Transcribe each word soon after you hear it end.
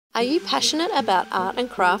Are you passionate about art and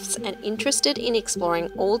crafts and interested in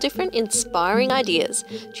exploring all different inspiring ideas,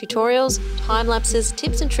 tutorials, time lapses,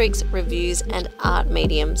 tips and tricks, reviews and art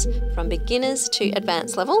mediums from beginners to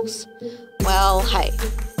advanced levels? Well, hey,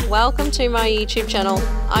 welcome to my YouTube channel.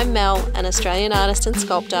 I'm Mel, an Australian artist and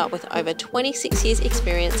sculptor with over 26 years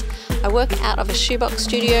experience. I work out of a shoebox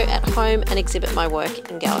studio at home and exhibit my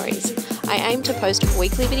work in galleries. I aim to post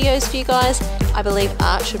weekly videos for you guys. I believe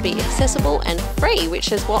art should be accessible and free,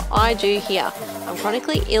 which is what I do here. I'm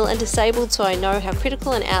chronically ill and disabled, so I know how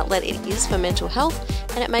critical an outlet it is for mental health,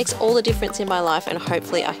 and it makes all the difference in my life, and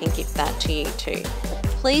hopefully I can give that to you too.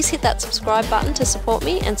 Please hit that subscribe button to support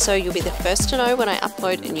me, and so you'll be the first to know when I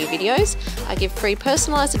upload new videos. I give free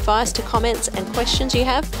personalised advice to comments and questions you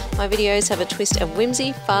have. My videos have a twist of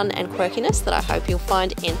whimsy, fun and quirkiness that I hope you'll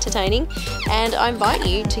find entertaining, and I invite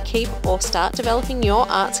you to keep or start developing your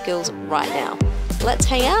art skills right now. Let's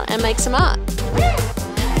hang out and make some art.